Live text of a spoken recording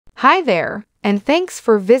Hi there, and thanks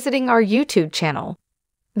for visiting our YouTube channel.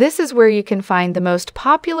 This is where you can find the most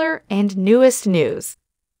popular and newest news.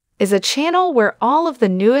 Is a channel where all of the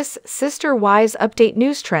newest Sister Wives update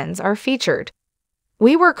news trends are featured.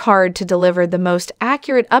 We work hard to deliver the most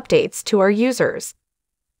accurate updates to our users.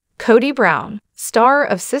 Kody Brown, star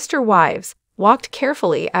of Sister Wives, walked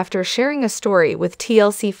carefully after sharing a story with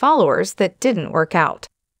TLC followers that didn't work out.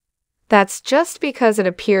 That's just because it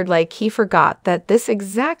appeared like he forgot that this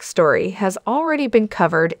exact story has already been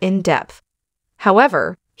covered in depth.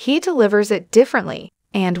 However, he delivers it differently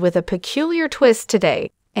and with a peculiar twist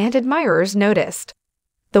today, and admirers noticed.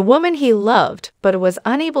 The woman he loved but was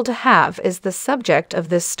unable to have is the subject of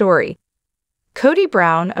this story. Kody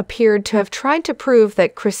Brown appeared to have tried to prove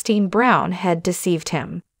that Christine Brown had deceived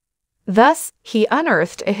him. Thus, he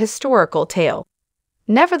unearthed a historical tale.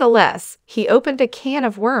 Nevertheless, he opened a can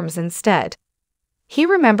of worms instead. He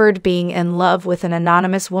remembered being in love with an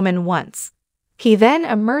anonymous woman once. He then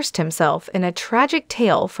immersed himself in a tragic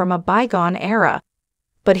tale from a bygone era.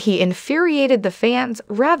 But he infuriated the fans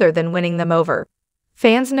rather than winning them over.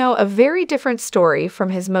 Fans know a very different story from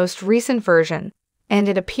his most recent version, and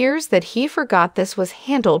it appears that he forgot this was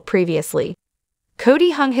handled previously.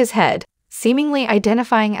 Kody hung his head, seemingly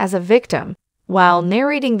identifying as a victim, while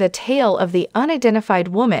narrating the tale of the unidentified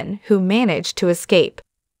woman who managed to escape.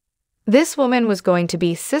 This woman was going to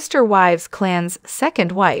be Sister Wives clan's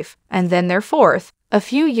second wife, and then their fourth, a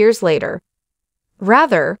few years later.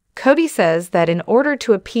 Rather, Kody says that in order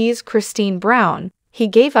to appease Christine Brown, he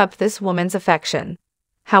gave up this woman's affection.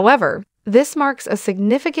 However, this marks a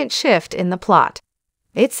significant shift in the plot.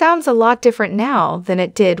 It sounds a lot different now than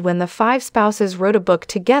it did when the five spouses wrote a book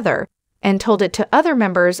together and told it to other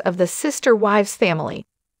members of the Sister Wives family.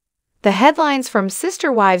 The headlines from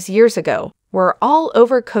Sister Wives years ago were all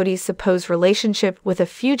over Kody's supposed relationship with a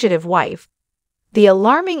fugitive wife. The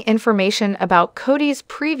alarming information about Kody's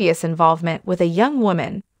previous involvement with a young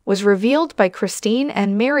woman was revealed by Christine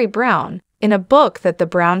and Mary Brown in a book that the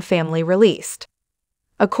Brown family released.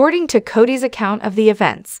 According to Kody's account of the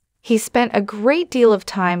events, he spent a great deal of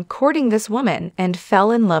time courting this woman and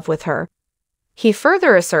fell in love with her. He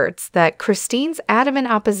further asserts that Christine's adamant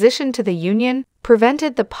opposition to the union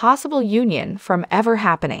prevented the possible union from ever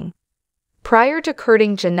happening. Prior to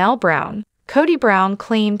courting Janelle Brown, Kody Brown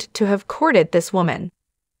claimed to have courted this woman.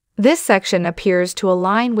 This section appears to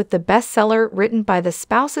align with the bestseller written by the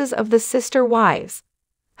spouses of the Sister Wives.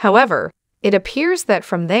 However, it appears that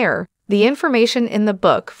from there, the information in the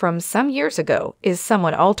book from some years ago is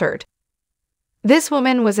somewhat altered. This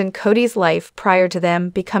woman was in Kody's life prior to them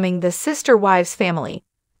becoming the Sister Wives family,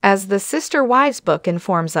 as the Sister Wives book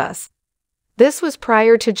informs us. This was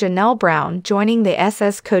prior to Janelle Brown joining the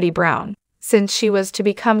SS Kody Brown, since she was to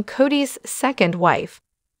become Kody's second wife.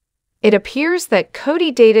 It appears that Kody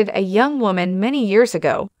dated a young woman many years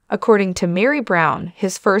ago, according to Mary Brown,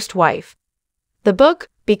 his first wife. The book,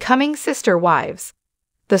 Becoming Sister Wives.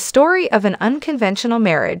 The story of an unconventional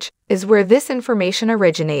marriage is where this information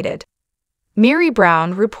originated. Mary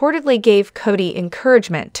Brown reportedly gave Kody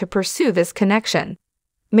encouragement to pursue this connection.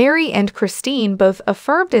 Mary and Christine both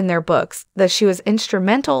affirmed in their books that she was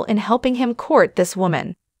instrumental in helping him court this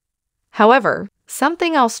woman. However,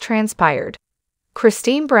 something else transpired.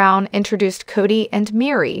 Christine Brown introduced Kody and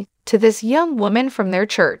Mary to this young woman from their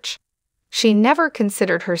church. She never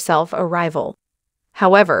considered herself a rival.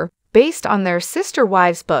 However, based on their Sister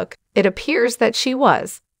Wives book, it appears that she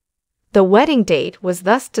was. The wedding date was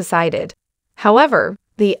thus decided. However,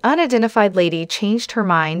 the unidentified lady changed her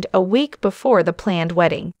mind a week before the planned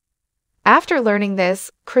wedding. After learning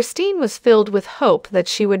this, Christine was filled with hope that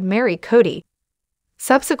she would marry Kody.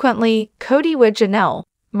 Subsequently, Kody wed Janelle,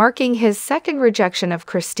 marking his second rejection of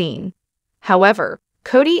Christine. However,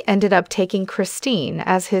 Kody ended up taking Christine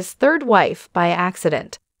as his third wife by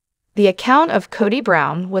accident. The account of Kody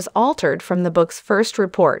Brown was altered from the book's first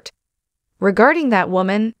report. Regarding that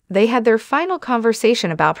woman, they had their final conversation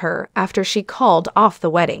about her after she called off the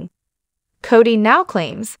wedding. Kody now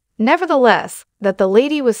claims, nevertheless, that the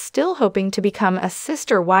lady was still hoping to become a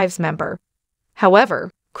Sister Wives member. However,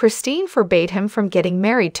 Christine forbade him from getting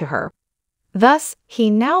married to her. Thus, he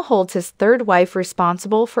now holds his third wife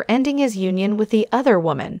responsible for ending his union with the other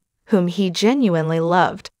woman, whom he genuinely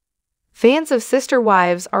loved. Fans of Sister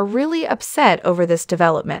Wives are really upset over this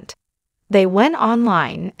development. They went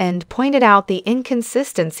online and pointed out the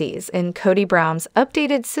inconsistencies in Kody Brown's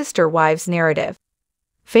updated Sister Wives narrative.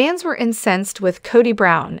 Fans were incensed with Kody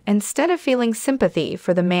Brown instead of feeling sympathy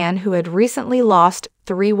for the man who had recently lost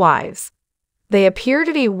 3 wives. They appear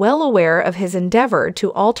to be well aware of his endeavor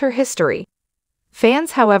to alter history.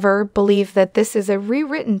 Fans, however, believe that this is a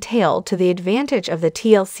rewritten tale to the advantage of the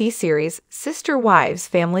TLC series Sister Wives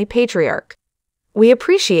Family Patriarch. We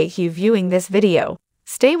appreciate you viewing this video.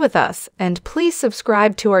 Stay with us and please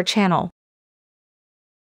subscribe to our channel.